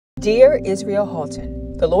Dear Israel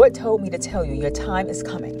Houghton, the Lord told me to tell you your time is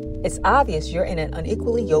coming. It's obvious you're in an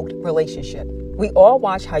unequally yoked relationship. We all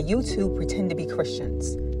watch how you two pretend to be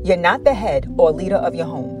Christians. You're not the head or leader of your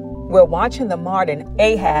home. We're watching the modern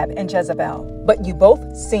Ahab and Jezebel, but you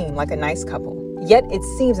both seem like a nice couple. Yet it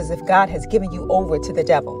seems as if God has given you over to the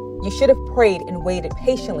devil. You should have prayed and waited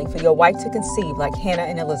patiently for your wife to conceive like Hannah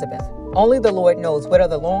and Elizabeth. Only the Lord knows what are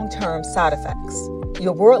the long-term side effects.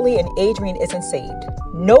 You're worldly and Adrienne isn't saved.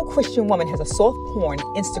 No Christian woman has a soft porn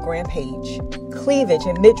Instagram page. Cleavage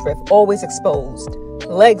and midriff always exposed.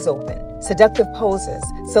 Legs open, seductive poses,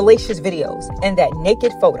 salacious videos, and that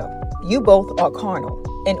naked photo. You both are carnal.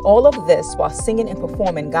 And all of this while singing and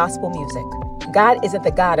performing gospel music. God isn't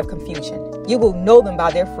the God of confusion. You will know them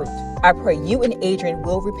by their fruit. I pray you and Adrienne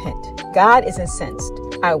will repent. God is incensed.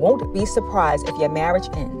 I won't be surprised if your marriage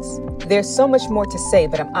ends. There's so much more to say,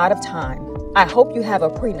 but I'm out of time. I hope you have a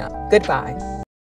prenup. Goodbye.